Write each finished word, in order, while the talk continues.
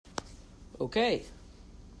Okay.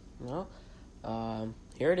 Well,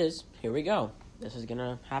 here it is. Here we go. This is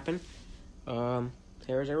gonna happen.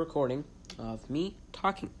 Here's a recording of me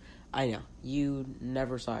talking. I know, you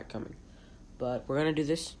never saw it coming. But we're gonna do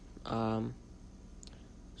this. So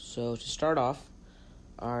to start off,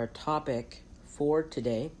 our topic for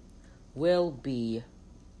today will be,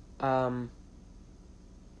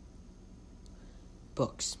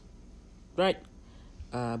 books. Right?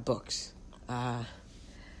 Books.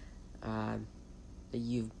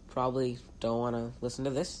 You probably don't want to listen to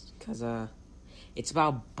this because it's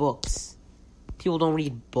about books. People don't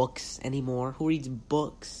read books anymore. Who reads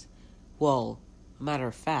books? Well, matter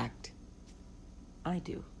of fact, I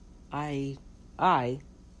do. I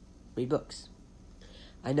read books.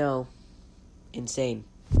 I know, insane.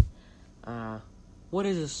 What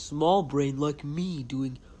is a small brain like me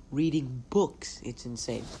reading books? It's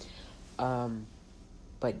insane.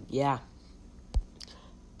 But yeah.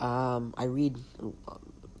 I read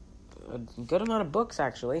a good amount of books,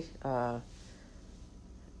 actually.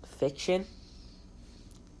 Fiction,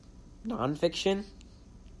 non-fiction,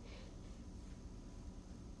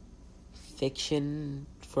 fiction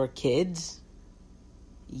for kids.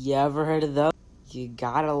 You ever heard of those? You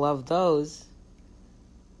gotta love those.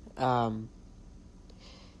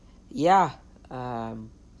 Yeah.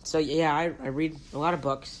 So yeah, I read a lot of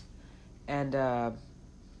books, and I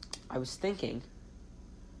was thinking,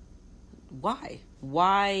 why?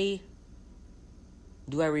 Why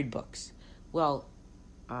do I read books? Well,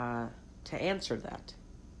 to answer that,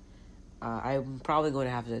 I'm probably going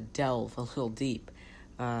to have to delve a little deep.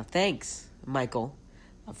 Thanks, Michael,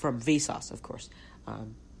 from Vsauce, of course.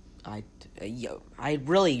 I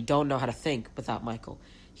really don't know how to think without Michael.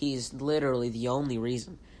 He's literally the only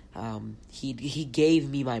reason. He gave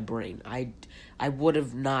me my brain. I would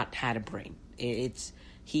have not had a brain.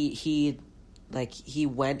 He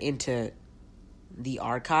went into the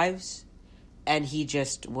archives, and he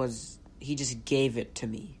just gave it to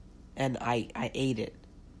me, and I ate it,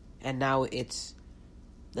 and now it's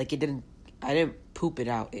like I didn't poop it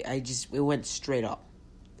out. It went straight up.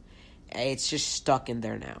 It's just stuck in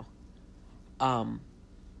there now.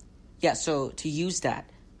 Yeah. So to use that,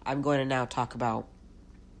 I'm going to now talk about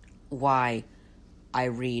why I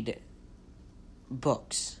read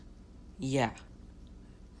books. Yeah.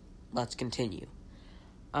 Let's continue.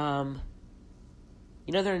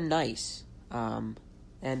 They're nice.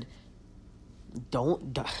 And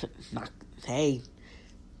don't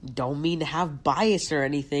mean to have bias or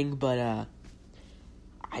anything, but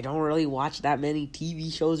I don't really watch that many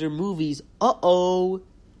TV shows or movies. Uh-oh.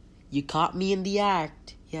 You caught me in the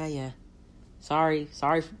act. Yeah. Sorry.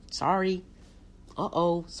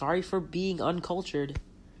 Uh-oh. Sorry for being uncultured.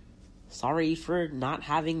 Sorry for not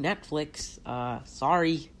having Netflix.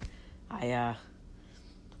 Sorry. I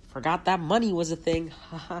forgot that money was a thing.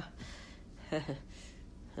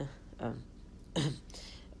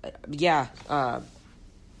 Yeah.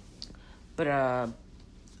 But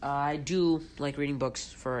I do like reading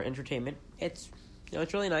books for entertainment. It's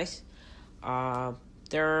really nice.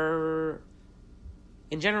 There are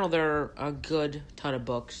a good ton of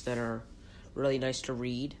books that are really nice to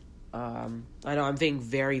read. I know I'm being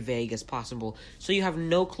very vague as possible, so you have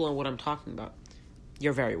no clue on what I'm talking about.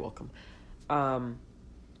 You're very welcome.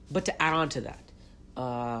 But to add on to that,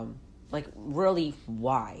 really,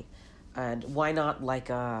 why? And why not,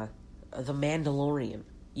 The Mandalorian?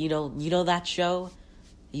 You know that show?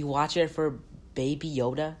 You watch it for Baby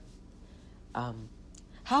Yoda?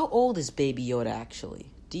 How old is Baby Yoda,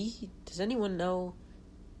 actually? Does anyone know?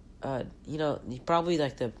 Probably,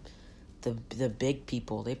 the big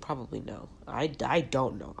people, they probably know. I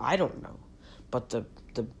don't know. I don't know. But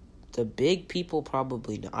the big people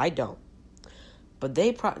probably know. I don't. But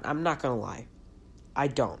I'm not gonna lie. I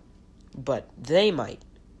don't. But they might.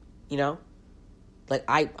 I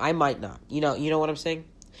might not. You know what I'm saying?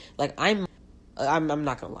 I'm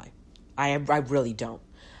not gonna lie. I really don't.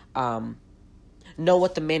 Know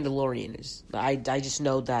what The Mandalorian is. I just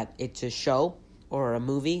know that it's a show or a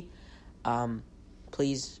movie.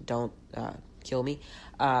 Please don't kill me.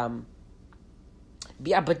 Yeah,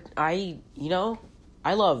 but I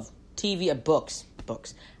love TV, books.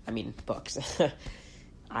 I mean, books. But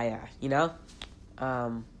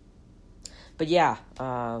yeah,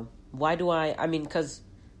 why do because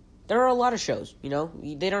there are a lot of shows,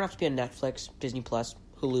 they don't have to be on Netflix, Disney Plus,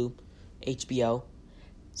 Hulu, HBO,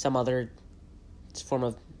 some other form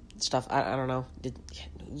of stuff. I don't know.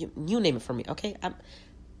 You name it for me, okay?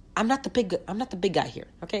 I'm not the big guy here,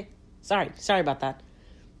 okay? Sorry about that.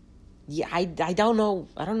 Yeah, I don't know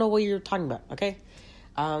what you're talking about, okay?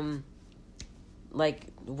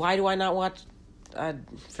 Why do I not watch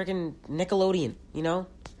freaking Nickelodeon, you know?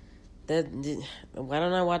 Why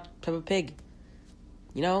don't I watch Peppa Pig?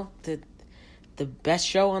 You know, the best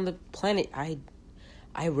show on the planet. I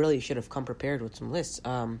really should have come prepared with some lists.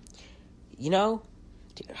 You know,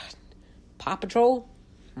 Paw Patrol,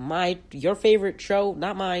 your favorite show,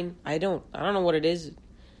 not mine. I don't know what it is.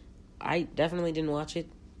 I definitely didn't watch it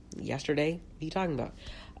yesterday. What are you talking about?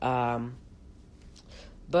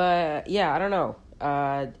 But yeah, I don't know.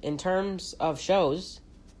 In terms of shows,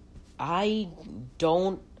 I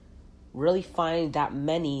don't really find that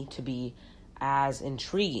many to be as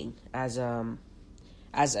intriguing as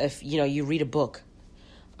if, you know, you read a book.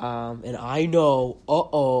 And I know,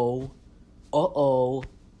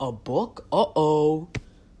 a book?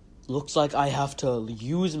 Looks like I have to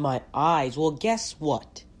use my eyes. Well, guess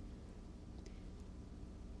what?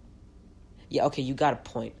 Yeah, okay, you got a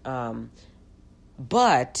point.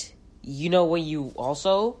 But, you know what you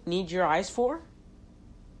also need your eyes for?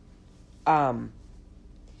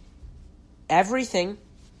 Everything,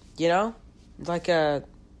 you know? Like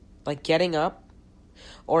getting up,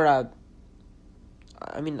 or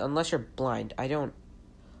unless you're blind, I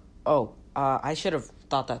should have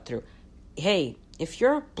thought that through. Hey, if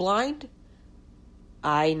you're blind,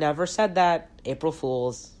 I never said that. April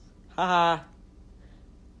Fools. Haha.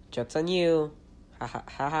 Joke's on you. Haha.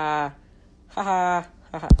 Haha. Haha.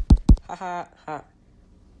 Haha. Haha. Ha.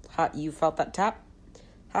 Ha. You felt that tap?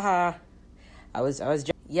 Haha. I was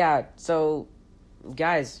yeah, so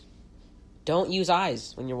guys, don't use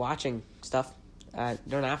eyes when you're watching stuff. You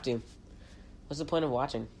don't have to. What's the point of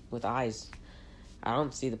watching with eyes? I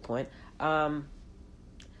don't see the point.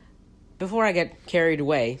 Before I get carried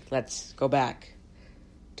away, let's go back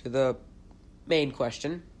to the main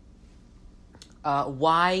question.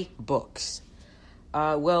 Why books?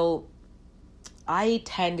 Well, I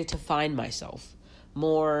tend to find myself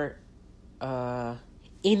more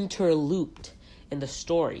interlooped in the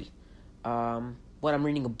story when I'm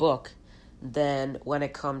reading a book than when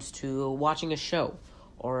it comes to watching a show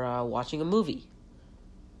or watching a movie.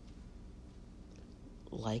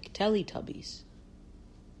 Like Teletubbies.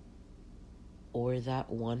 Or that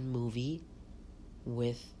one movie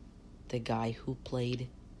with the guy who played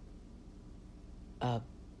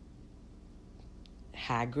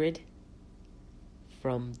Hagrid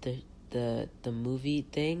from the movie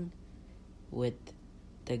thing with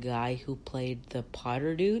the guy who played the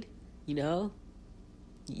Potter dude, you know?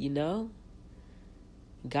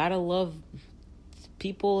 Gotta love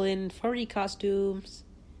people in furry costumes.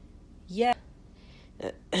 Yeah.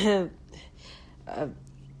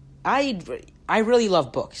 I really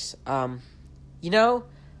love books.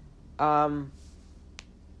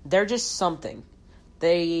 They're just something.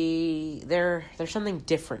 They're something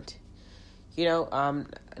different.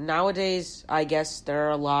 Nowadays, I guess there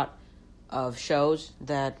are a lot of shows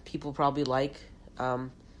that people probably like.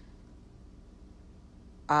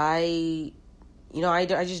 I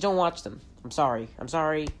just don't watch them. I'm sorry.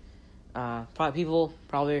 People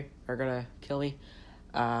probably are gonna kill me.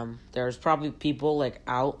 There's probably people like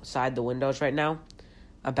outside the windows right now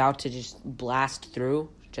about to just blast through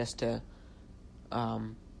just to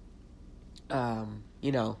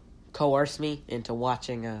coerce me into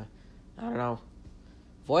watching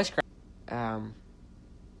voice crack.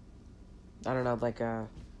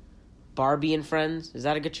 Barbie and Friends. Is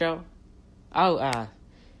that a good show? Oh,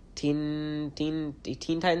 Teen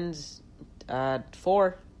Titans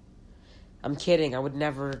 4. I'm kidding. I would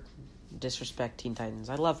never disrespect Teen Titans.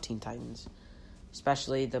 I love Teen Titans.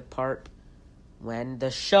 Especially the part when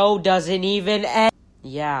the show doesn't even end.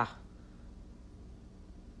 Yeah.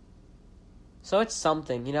 So it's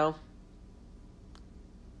something,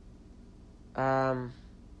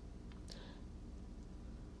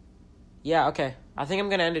 Yeah, okay. I think I'm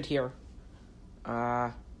gonna end it here.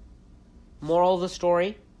 Moral of the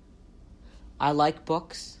story. I like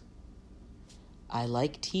books. I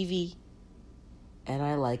like TV. And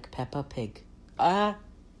I like Peppa Pig.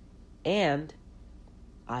 And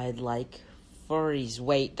I like furries.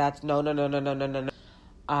 Wait, that's no.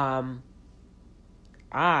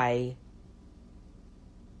 I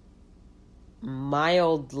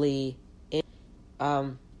mildly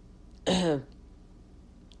have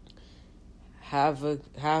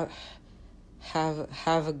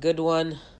a good one.